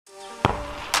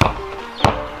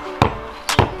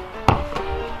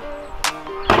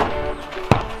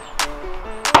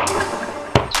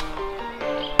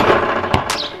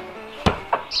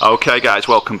Okay guys,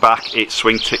 welcome back. It's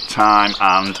swing tip time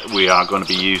and we are going to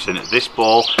be using this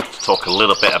ball to talk a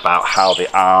little bit about how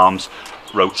the arms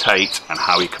rotate and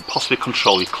how you can possibly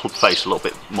control your club face a little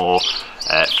bit more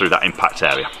through that impact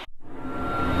area.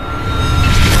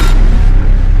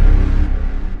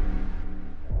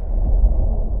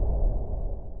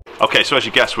 Okay, so as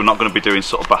you guessed, we're not going to be doing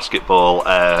sort of basketball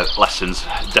lessons,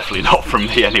 definitely not from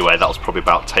me anyway. That was probably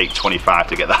about take 25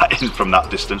 to get that in from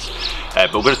that distance.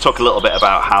 But we're going to talk a little bit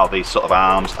about how the sort of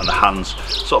arms and the hands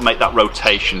sort of make that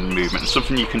rotation movement. And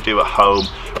something you can do at home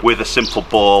with a simple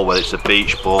ball, whether it's a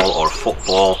beach ball or a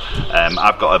football.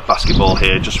 I've got a basketball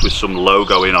here just with some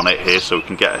logo in on it here so we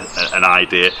can get an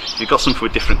idea. If you've got something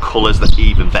with different colours, that's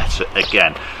even better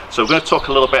again. So we're going to talk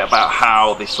a little bit about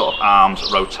how these sort of arms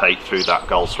rotate through that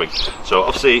goal swing. So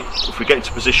obviously, if we get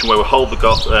into a position where we hold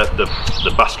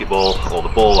the basketball or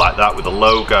the ball like that with the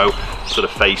logo sort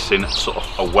of facing sort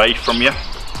of away from you,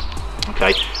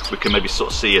 okay, we can maybe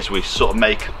sort of see as we sort of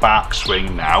make a back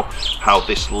swing now, how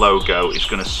this logo is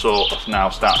going to sort of now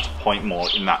start to point more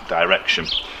in that direction.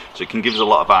 So it can give us a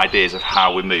lot of ideas of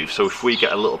how we move. So if we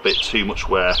get a little bit too much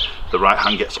where the right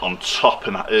hand gets on top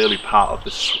in that early part of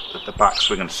the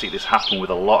backswing, and see this happen with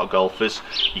a lot of golfers,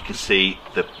 you can see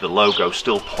the logo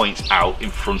still points out in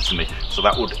front of me. So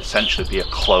that would essentially be a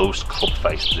closed club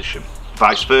face position.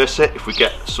 Vice versa, if we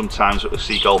get, sometimes we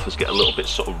see golfers get a little bit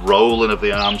sort of rolling of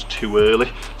the arms too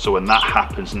early. So when that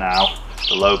happens now,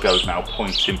 the logo is now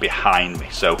pointing behind me.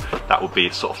 So that would be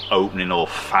sort of opening or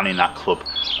fanning that club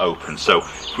open. So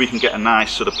if we can get a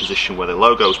nice sort of position where the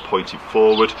logo is pointing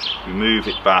forward, we move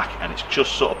it back and it's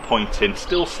just sort of pointing,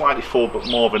 still slightly forward but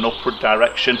more of an upward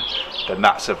direction, then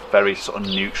that's a very sort of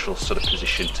neutral sort of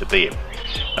position to be in.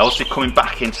 Now obviously coming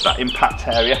back into that impact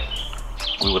area,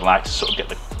 we would like to sort of get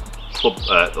the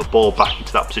ball back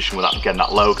into that position where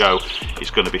that logo is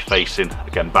going to be facing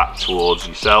again back towards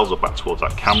yourselves or back towards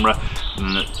that camera,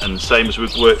 and the same as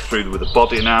we've worked through with the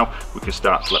body now, we can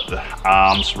start to let the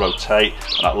arms rotate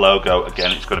and that logo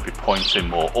again, it's going to be pointing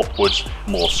more upwards,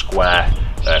 more square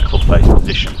club face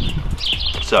position.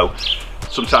 So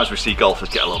sometimes we see golfers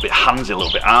get a little bit handsy, a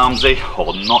little bit armsy,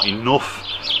 or not enough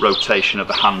rotation of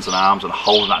the hands and arms and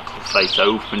holding that club face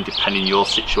open, depending on your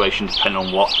situation, depending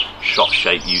on what shot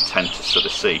shape you tend to sort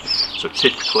of see. So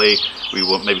typically we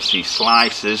will maybe see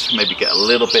slices, maybe get a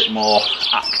little bit more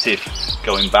active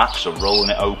going back, so rolling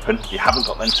it open. You haven't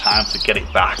got then time to get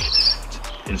it back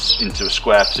into a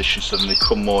square position, so then they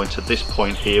come more into this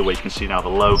point here where you can see now the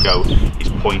logo is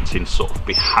pointing sort of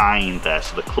behind there,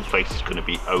 so the club face is going to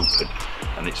be open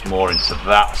and it's more into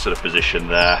that sort of position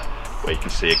there where you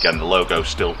can see again the logo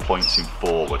still pointing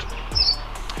forward.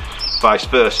 Vice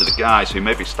versa, the guys who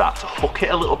maybe start to hook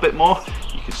it a little bit more,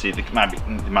 you can see they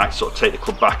might sort of take the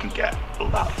club back and get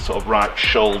that sort of right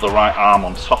shoulder, right arm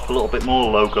on top a little bit more.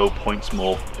 Logo points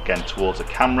more again towards the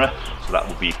camera, so that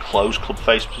will be a closed club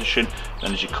face position.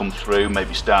 Then as you come through,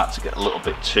 maybe start to get a little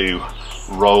bit too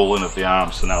rolling of the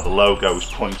arms, so now the logo is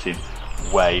pointing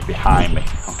way behind me.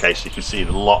 Okay, so you can see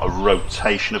a lot of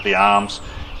rotation of the arms.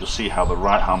 You'll see how the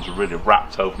right arm's are really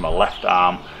wrapped over my left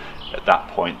arm at that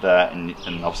point there, and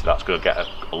obviously that's going to get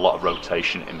a lot of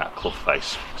rotation in that club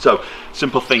face. So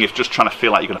simple thing is just trying to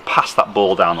feel like you're going to pass that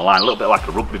ball down the line, a little bit like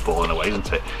a rugby ball in a way,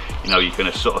 isn't it? You know, you're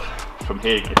going to sort of, from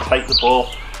here you're going to take the ball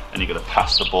and you're going to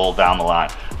pass the ball down the line.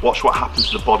 Watch what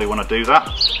happens to the body when I do that.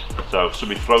 So if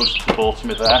somebody throws the ball to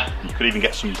me there, you could even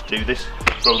get somebody to do this,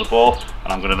 throw the ball,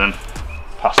 and I'm going to then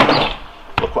pass the ball.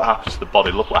 Look what happens to the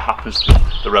body, look what happens to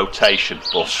the rotation.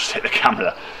 Ball's just hit the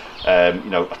camera. You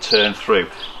know, I turn through,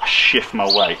 I shift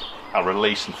my weight, I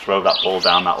release and throw that ball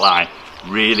down that line.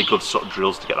 Really good sort of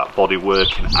drills to get that body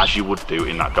working as you would do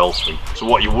in that golf swing. So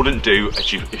what you wouldn't do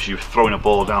if you're throwing a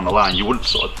ball down the line, you wouldn't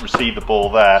sort of receive the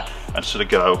ball there and sort of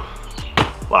go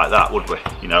like that, would we?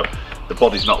 You know, the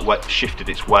body's not shifted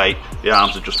its weight, the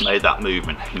arms have just made that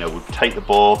movement. You know, we'd take the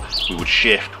ball, we would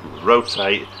shift, we would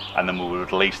rotate, and then we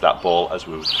would release that ball as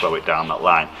we would throw it down that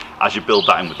line. As you build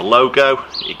that in with the logo,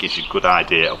 it gives you a good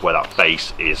idea of where that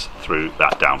face is through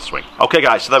that downswing. Okay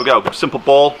guys, so there we go, simple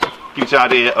ball. Gives you an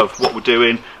idea of what we're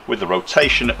doing with the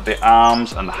rotation of the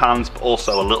arms and the hands, but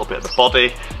also a little bit of the body,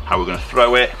 how we're going to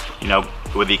throw it. You know,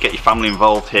 whether you get your family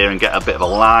involved here and get a bit of a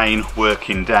line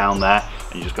working down there,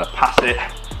 and you're just going to pass it,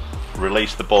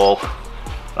 release the ball.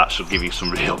 That should give you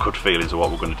some real good feelings of what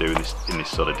we're going to do in this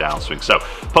sort of downswing. So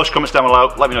post comments down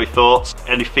below, let me know your thoughts,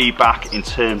 any feedback in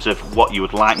terms of what you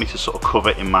would like me to sort of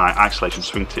cover in my isolation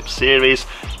swing tips series.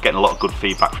 Getting a lot of good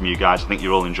feedback from you guys. I think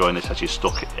you're all enjoying this as you're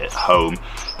stuck at home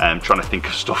trying to think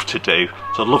of stuff to do.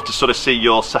 So I'd love to sort of see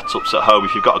your setups at home.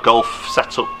 If you've got a golf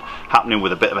setup happening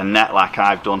with a bit of a net like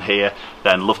I've done here,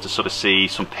 then love to sort of see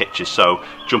some pictures. So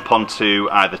jump onto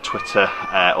either Twitter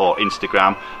or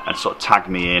Instagram and sort of tag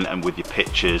me in, and with your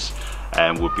pictures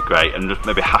would be great, and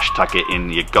maybe hashtag it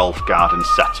in your golf garden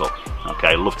setup.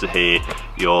 Okay, love to hear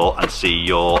and see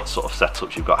your sort of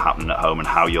setups you've got happening at home, and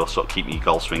how you're sort of keeping your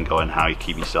golf swing going, how you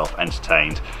keep yourself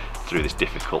entertained through this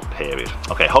difficult period.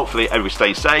 Okay, hopefully everybody's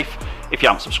staying safe. If you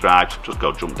haven't subscribed, just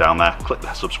go jump down there, click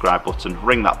the subscribe button,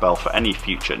 ring that bell for any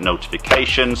future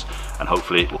notifications, and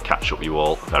hopefully we'll catch up with you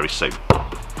all very soon.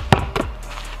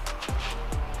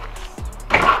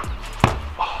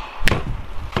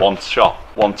 One shot,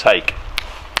 one take.